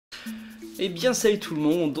Eh bien salut tout le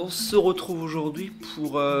monde, on se retrouve aujourd'hui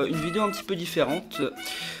pour une vidéo un petit peu différente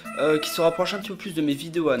qui se rapproche un petit peu plus de mes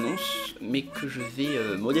vidéos annonces, mais que je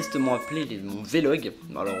vais modestement appeler mon vlog.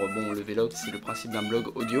 Alors bon, le vlog c'est le principe d'un blog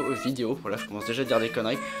audio, vidéo, voilà, je commence déjà à dire des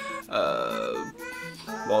conneries.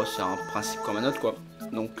 Bon, c'est un principe comme un autre quoi.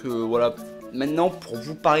 Donc voilà, maintenant pour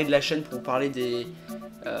vous parler de la chaîne, pour vous parler des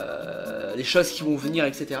choses qui vont venir,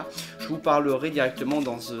 etc. Je vous parlerai directement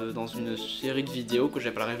dans une série de vidéos que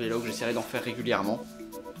j'appellerai vlog, j'essaierai d'en faire régulièrement.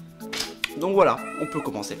 Donc voilà, on peut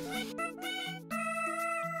commencer.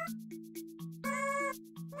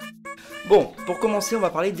 Bon, pour commencer, on va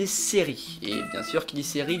parler des séries. Et bien sûr, qui dit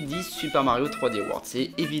série dit Super Mario 3D World.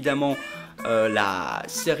 C'est évidemment la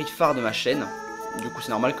série phare de ma chaîne. Du coup,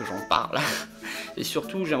 c'est normal que j'en parle. Et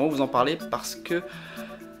surtout, j'aimerais vous en parler parce que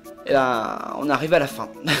on arrive à la fin.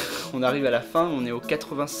 On arrive à la fin, on est au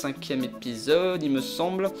 85e épisode, il me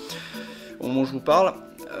semble, au moment où je vous parle.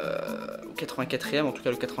 Au 84e, en tout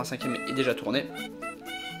cas le 85e est déjà tourné.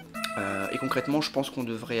 Et concrètement, je pense qu'on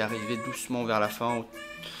devrait arriver doucement vers la fin,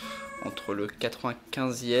 entre le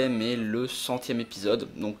 95e et le 100e épisode.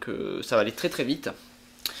 Donc ça va aller très très vite.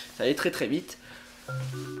 Ça va aller très très vite.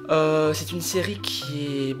 C'est une série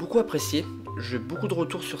qui est beaucoup appréciée. J'ai beaucoup de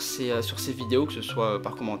retours sur ces vidéos, que ce soit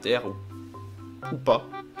par commentaire ou pas,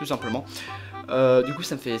 tout simplement. Du coup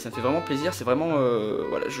ça me fait vraiment plaisir. C'est vraiment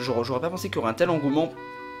voilà, j'aurais pas pensé qu'il y aurait un tel engouement,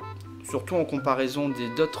 surtout en comparaison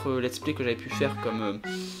d'autres let's play que j'avais pu faire comme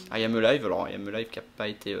I Am Alive. Alors I Am Alive qui n'a pas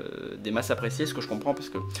été des masses apprécié, ce que je comprends parce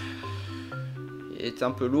que il est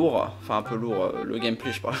un peu lourd, enfin un peu lourd, le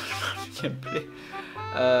gameplay, je parle du gameplay.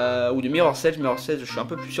 Ou de Mirror's Edge. Je suis un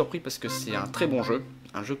peu plus surpris parce que c'est un très bon jeu,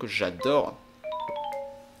 un jeu que j'adore.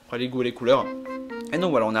 Après les goûts et les couleurs. Et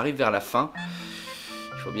donc voilà, on arrive vers la fin.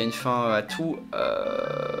 Il faut bien une fin à tout.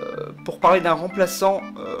 Pour parler d'un remplaçant,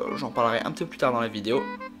 j'en parlerai un petit peu plus tard dans la vidéo.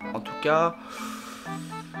 En tout cas,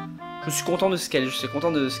 je suis content de ce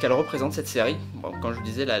qu'elle représente, cette série. Bon, comme je vous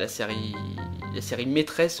disais, la série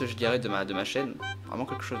maîtresse, je dirais, de ma chaîne. Vraiment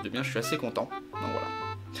quelque chose de bien, je suis assez content. Donc voilà.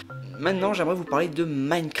 Maintenant, j'aimerais vous parler de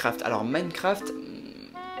Minecraft. Alors Minecraft,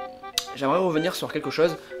 j'aimerais revenir sur quelque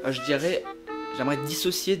chose. Je dirais, j'aimerais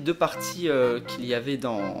dissocier deux parties qu'il y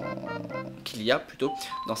a plutôt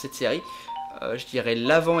dans cette série. Je dirais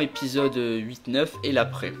l'avant épisode 8-9 et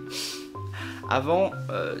l'après. Avant,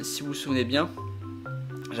 si vous vous souvenez bien,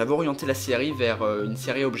 j'avais orienté la série vers une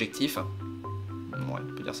série objectif. Ouais,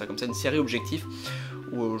 on peut dire ça comme ça, une série objectif.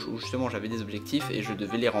 Où justement j'avais des objectifs et je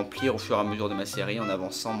devais les remplir au fur et à mesure de ma série en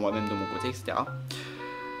avançant moi-même de mon côté, etc.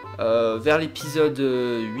 Vers l'épisode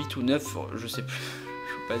 8 ou 9, je sais plus,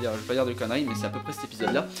 je vais pas dire de conneries, mais c'est à peu près cet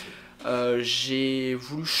épisode là. J'ai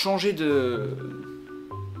voulu changer de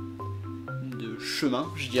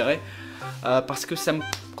chemin, je dirais, parce que ça me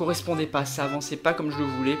correspondait pas, ça avançait pas comme je le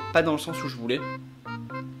voulais, pas dans le sens où je voulais.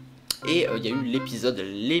 Et il y a eu l'épisode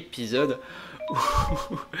où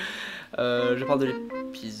je parle de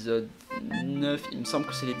l'épisode 9, il me semble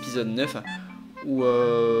que c'est l'épisode 9 où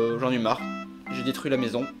j'en ai marre, j'ai détruit la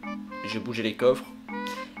maison, j'ai bougé les coffres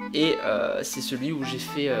et c'est celui où j'ai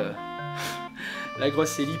fait la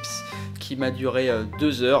grosse ellipse qui m'a duré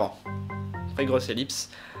 2 heures, très grosse ellipse,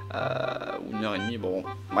 ou 1h30, bon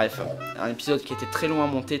bref, un épisode qui était très long à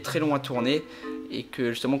monter, très long à tourner et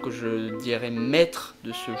que justement que je dirais maître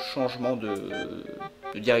de ce changement de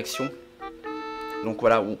direction. Donc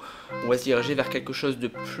voilà, on va se diriger vers quelque chose de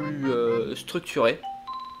plus structuré,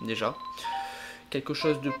 déjà. Quelque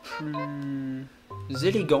chose de plus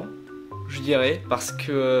élégant, je dirais, parce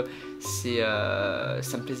que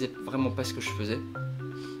ça me plaisait vraiment pas ce que je faisais.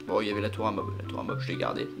 Bon, il y avait la tour à mob, je l'ai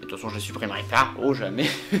gardée, mais de toute façon je la supprimerai pas, oh jamais,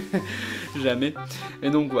 jamais.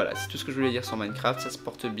 Et donc voilà, c'est tout ce que je voulais dire sur Minecraft, ça se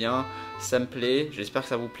porte bien, ça me plaît, j'espère que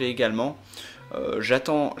ça vous plaît également.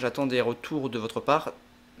 J'attends des retours de votre part.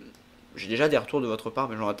 J'ai déjà des retours de votre part,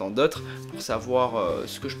 mais j'en attends d'autres pour savoir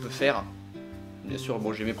ce que je peux faire. Bien sûr,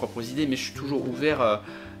 bon, j'ai mes propres idées, mais je suis toujours ouvert à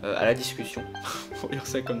la discussion, pour dire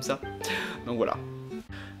ça comme ça. Donc voilà.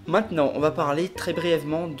 Maintenant, on va parler très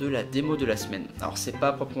brièvement de la démo de la semaine. Alors, c'est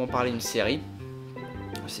pas proprement parler une série.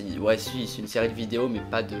 Ouais, si, c'est une série de vidéos, mais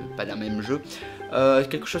pas d'un même jeu.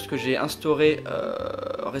 Quelque chose que j'ai instauré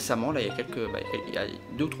récemment, là, il y a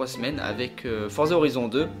 2 ou 3 semaines, avec Forza Horizon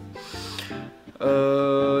 2.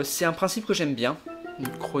 C'est un principe que j'aime bien, une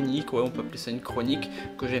chronique, ouais, on peut appeler ça une chronique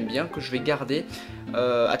que j'aime bien, que je vais garder.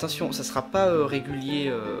 Attention, ça sera pas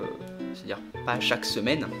régulier, c'est-à-dire pas chaque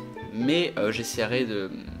semaine, mais j'essaierai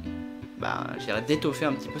d'étoffer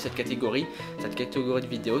un petit peu cette catégorie de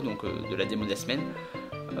vidéos, donc de la démo de la semaine,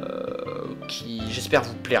 qui j'espère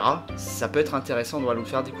vous plaira. Ça peut être intéressant de nous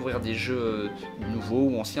faire découvrir des jeux nouveaux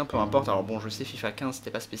ou anciens, peu importe. Alors bon, je sais FIFA 15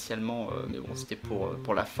 c'était pas spécialement, mais bon c'était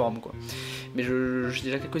pour la forme quoi. Mais j'ai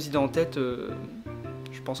déjà quelques idées en tête.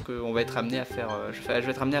 Je pense qu'on va être amené à faire, je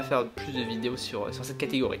vais être amené à faire plus de vidéos sur cette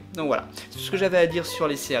catégorie. Donc voilà, c'est tout ce que j'avais à dire sur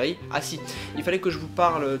les séries. Ah si, il fallait que je vous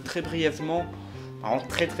parle très brièvement, vraiment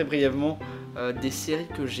très brièvement, des séries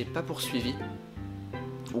que j'ai pas poursuivies,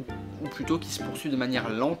 ou plutôt qui se poursuivent de manière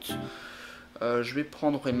lente. Je vais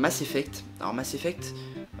prendre Mass Effect. Alors Mass Effect,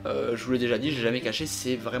 je vous l'ai déjà dit, je l'ai jamais caché,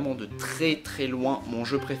 c'est vraiment de très loin mon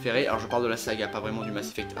jeu préféré. Alors je parle de la saga, pas vraiment du Mass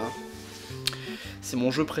Effect 1. C'est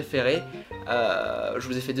mon jeu préféré. Je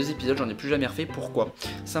vous ai fait 2 épisodes, j'en ai plus jamais refait. Pourquoi?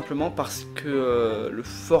 Simplement parce que le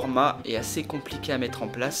format est assez compliqué à mettre en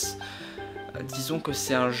place. Disons que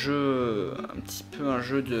c'est un jeu, un petit peu un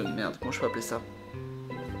jeu de... Merde, comment je peux appeler ça?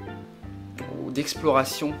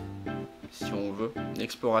 D'exploration, si on veut.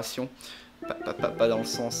 D'exploration. Pas dans le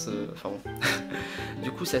sens... Enfin bon.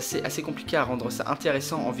 Du coup, c'est assez compliqué à rendre ça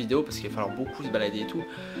intéressant en vidéo parce qu'il va falloir beaucoup se balader et tout.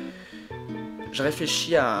 J'ai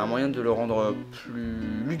réfléchi à un moyen de le rendre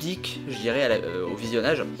plus ludique, je dirais, au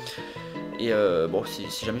visionnage. Et bon,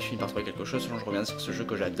 si jamais je finis par trouver quelque chose, sinon je reviens sur ce jeu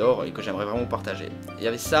que j'adore et que j'aimerais vraiment partager. Il y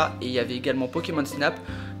avait ça, et il y avait également Pokémon Snap.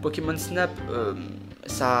 Pokémon Snap,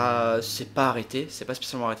 ça c'est pas arrêté, c'est pas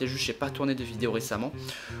spécialement arrêté, juste j'ai pas tourné de vidéo récemment.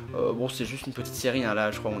 Bon, c'est juste une petite série, hein,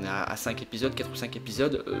 là je crois on est à 5 épisodes, 4 ou 5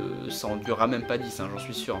 épisodes, ça en durera même pas 10, hein, j'en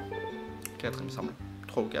suis sûr. 4 il me semble,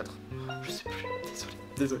 3 ou 4, je sais plus,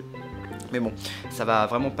 désolé. Mais bon, ça va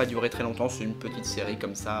vraiment pas durer très longtemps, c'est une petite série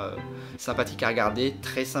comme ça, sympathique à regarder,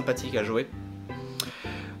 très sympathique à jouer.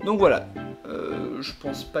 Donc voilà, je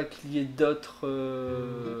pense pas qu'il y ait d'autres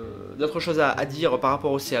choses à dire par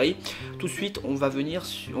rapport aux séries. Tout de suite, on va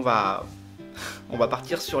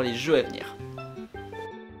partir sur les jeux à venir.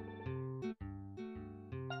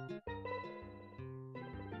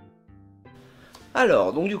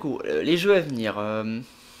 Alors, donc du coup, les jeux à venir...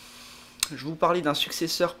 je vais vous parler d'un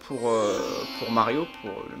successeur pour Mario,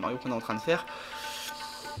 pour le Mario qu'on est en train de faire.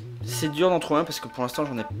 C'est dur d'en trouver un parce que pour l'instant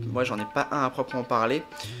j'en ai pas un à proprement parler.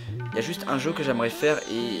 Il y a juste un jeu que j'aimerais faire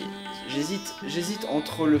et j'hésite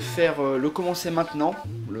entre le commencer maintenant,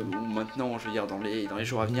 ou maintenant je veux dire dans les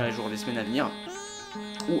jours à venir, les semaines à venir,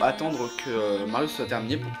 ou attendre que Mario soit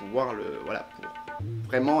terminé pour pouvoir pour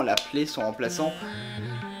vraiment l'appeler son remplaçant.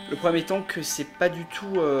 Le problème étant que c'est pas du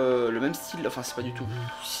tout le même style, enfin c'est pas du tout,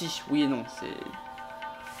 si, oui et non,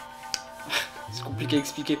 c'est compliqué à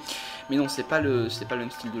expliquer, mais non c'est pas le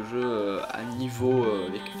même style de jeu à niveau,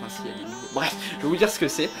 enfin s'il y a des niveaux, bref, je vais vous dire ce que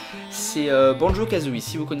c'est Banjo-Kazooie.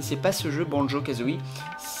 Si vous connaissez pas ce jeu Banjo-Kazooie,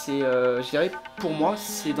 c'est, je dirais pour moi,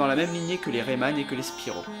 c'est dans la même lignée que les Rayman et que les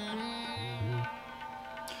Spyro.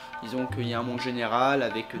 Disons qu'il y a un monde général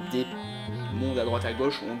avec des mondes à droite à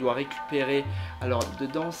gauche où on doit récupérer, alors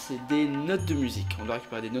dedans c'est des notes de musique, on doit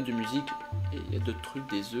récupérer des notes de musique et il y a d'autres trucs,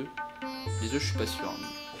 des œufs je suis pas sûr, mais...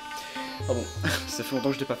 Ah bon, ça fait longtemps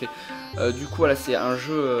que je l'ai pas fait. Du coup voilà, c'est un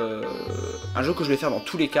jeu que je vais faire dans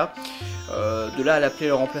tous les cas, de là à l'appeler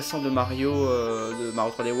le remplaçant de Mario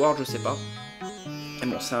 3D World, je sais pas. Et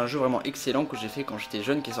bon, c'est un jeu vraiment excellent que j'ai fait quand j'étais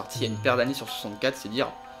jeune, qui est sorti il y a une paire d'années sur 64, c'est dire.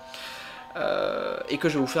 Et que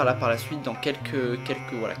je vais vous faire là par la suite dans quelques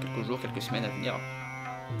jours, quelques semaines à venir.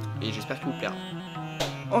 Et j'espère qu'il vous plaira.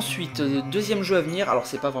 Ensuite, deuxième jeu à venir, alors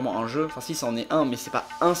c'est pas vraiment un jeu, enfin si c'en est un, mais c'est pas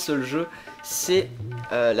un seul jeu, c'est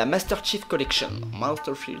la Master Chief Collection.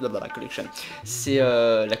 Collection. C'est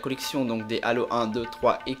la collection donc des Halo 1, 2,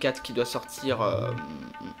 3 et 4 qui doit sortir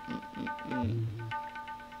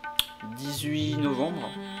 18 novembre.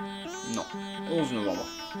 Non, 11 novembre.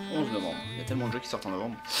 11 novembre. Il y a tellement de jeux qui sortent en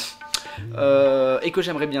novembre. Et que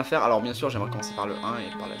j'aimerais bien faire. Alors bien sûr j'aimerais commencer par le 1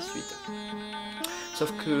 et par la suite.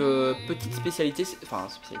 Sauf que petite spécialité,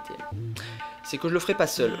 c'est que je le ferai pas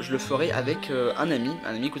seul. Je le ferai avec un ami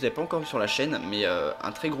que vous n'avez pas encore vu sur la chaîne, mais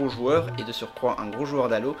un très gros joueur et de surcroît un gros joueur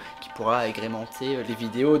d'Halo qui pourra agrémenter les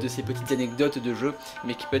vidéos de ces petites anecdotes de jeu,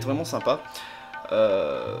 mais qui peut être vraiment sympa.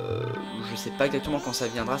 Je sais pas exactement quand ça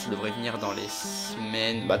viendra, ça devrait venir dans les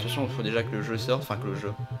semaines. Bah de toute façon il faut déjà que le jeu sorte, enfin que le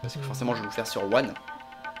jeu, parce que forcément je vais le faire sur One.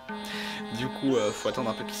 Du coup faut attendre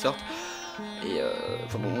un peu qu'il sorte. Et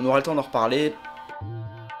enfin bon, on aura le temps d'en reparler.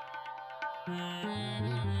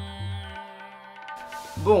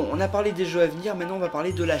 Bon, on a parlé des jeux à venir, maintenant on va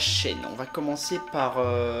parler de la chaîne. On va commencer par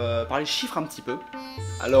les chiffres un petit peu.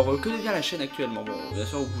 Alors, que devient la chaîne actuellement? Bon, bien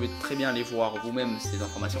sûr, vous pouvez très bien aller voir vous-même ces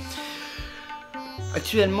informations.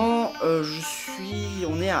 Actuellement,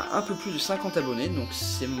 on est à un peu plus de 50 abonnés, donc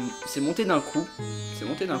c'est monté d'un coup.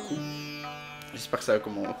 J'espère que ça va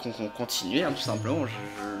continuer, hein, tout simplement.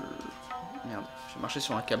 Merde, j'ai marché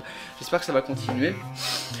sur un câble. J'espère que ça va continuer.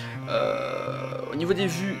 Au niveau des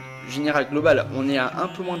vues générales globales, on est à un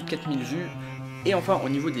peu moins de 4000 vues. Et enfin, au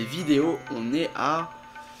niveau des vidéos, on est à...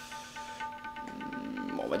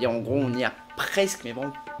 Bon, on va dire en gros, on est à presque, mais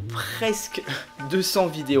vraiment presque 200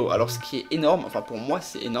 vidéos. Alors ce qui est énorme, enfin pour moi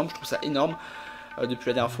c'est énorme, je trouve ça énorme. Depuis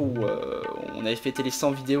la dernière fois où on avait fêté les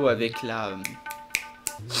 100 vidéos avec la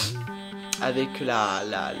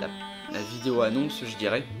vidéo annonce, je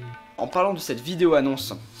dirais. En parlant de cette vidéo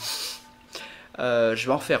annonce, je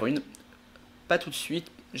vais en faire une. Pas tout de suite,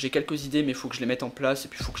 j'ai quelques idées mais il faut que je les mette en place et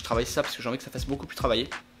puis il faut que je travaille ça parce que j'ai envie que ça fasse beaucoup plus travailler,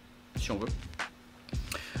 si on veut.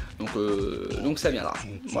 Donc ça viendra,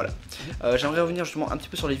 voilà. J'aimerais revenir justement un petit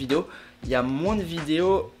peu sur les vidéos. Il y a moins de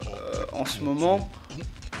vidéos en ce moment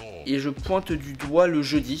et je pointe du doigt le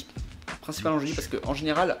jeudi, principalement le jeudi parce qu'en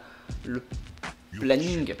général le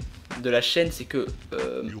planning de la chaîne c'est que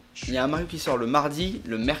il y a un Mario qui sort le mardi,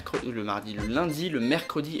 le lundi, le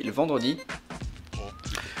mercredi et le vendredi.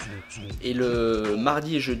 Et le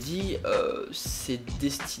mardi et jeudi c'est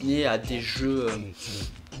destiné à des jeux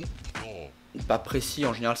pas précis.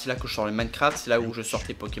 En général c'est là que je sors les Minecraft, c'est là où je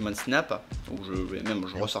sortais Pokémon Snap, où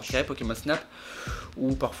je ressortirai Pokémon Snap,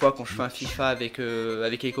 ou parfois quand je fais un FIFA avec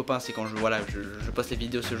les copains, c'est quand je poste les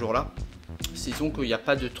vidéos ce jour là. Disons qu'il n'y a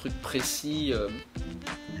pas de truc précis,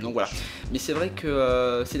 donc voilà. Mais c'est vrai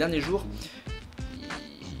que ces dernières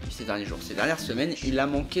semaines, il a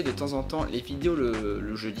manqué de temps en temps les vidéos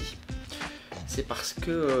le jeudi. C'est parce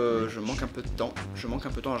que je manque un peu de temps.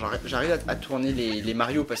 J'arrive à tourner les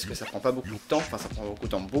Mario parce que ça prend pas beaucoup de temps. Enfin, ça prend beaucoup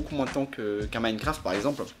de temps, beaucoup moins de temps qu'un Minecraft par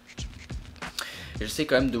exemple. Et j'essaie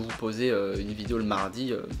quand même de vous poser une vidéo le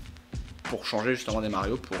mardi pour changer justement des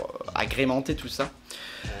Mario, pour agrémenter tout ça.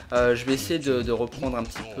 Je vais essayer de reprendre un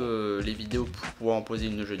petit peu les vidéos pour pouvoir en poser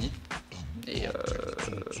une le jeudi. Et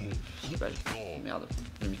merde,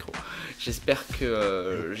 le micro. J'espère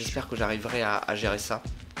que j'arriverai à gérer ça.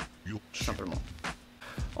 Tout simplement.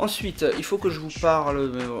 Ensuite, il faut que je vous parle,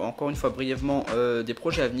 encore une fois brièvement, des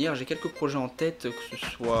projets à venir. J'ai quelques projets en tête, que ce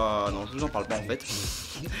soit... Non, je vous en parle pas en fait.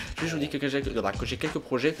 Je vous dis que j'ai quelques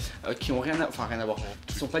projets qui ont rien à voir,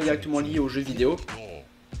 qui sont pas directement liés aux jeux vidéo,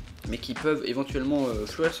 mais qui peuvent éventuellement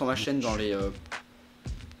fleurir sur ma chaîne dans les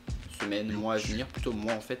semaines, mois à venir, plutôt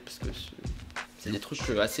mois en fait, parce que c'est des trucs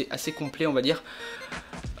assez complets on va dire.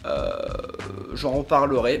 J'en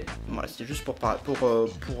reparlerai. Voilà, c'est juste pour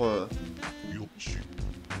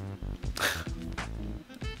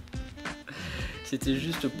c'était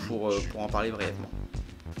juste pour en parler brièvement.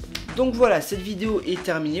 Donc voilà, cette vidéo est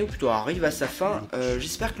terminée, ou plutôt arrive à sa fin.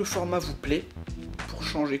 J'espère que le format vous plaît, pour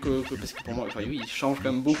changer parce que pour moi, enfin, oui, il change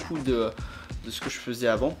quand même beaucoup de ce que je faisais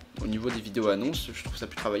avant au niveau des vidéos annonces. Je trouve ça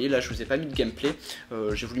plus travaillé. Là, je vous ai pas mis de gameplay.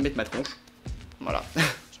 J'ai voulu mettre ma tronche. Voilà.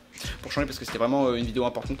 Pour changer parce que c'était vraiment une vidéo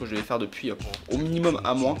importante que je devais faire depuis au minimum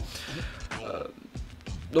un mois.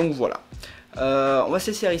 Donc voilà. On va se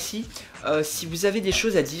laisser ici. Si vous avez des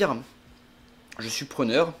choses à dire, je suis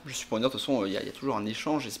preneur. De toute façon, il y a toujours un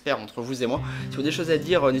échange, j'espère, entre vous et moi. Si vous avez des choses à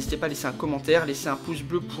dire, n'hésitez pas à laisser un commentaire, laisser un pouce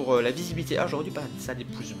bleu pour la visibilité. Ah, j'aurais dû pas ça, des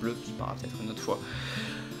pouces bleus, c'est pas grave, peut-être une autre fois.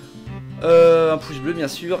 Un pouce bleu bien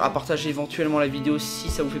sûr, à partager éventuellement la vidéo si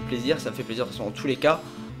ça vous fait plaisir, ça me fait plaisir de toute façon dans tous les cas.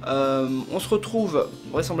 On se retrouve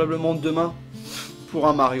vraisemblablement demain pour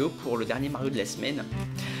un Mario, pour le dernier Mario de la semaine.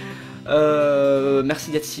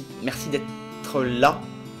 Merci d'être là,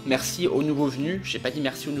 merci aux nouveaux venus. J'ai pas dit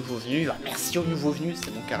merci aux nouveaux venus, merci aux nouveaux venus,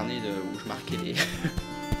 c'est mon carnet où je marquais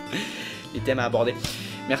les thèmes à aborder.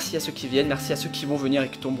 Merci à ceux qui viennent, merci à ceux qui vont venir et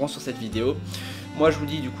qui tomberont sur cette vidéo. Moi je vous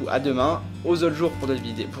dis du coup à demain, aux autres jours pour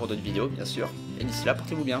d'autres vidéos bien sûr. Et d'ici là,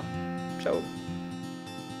 portez-vous bien. Ciao.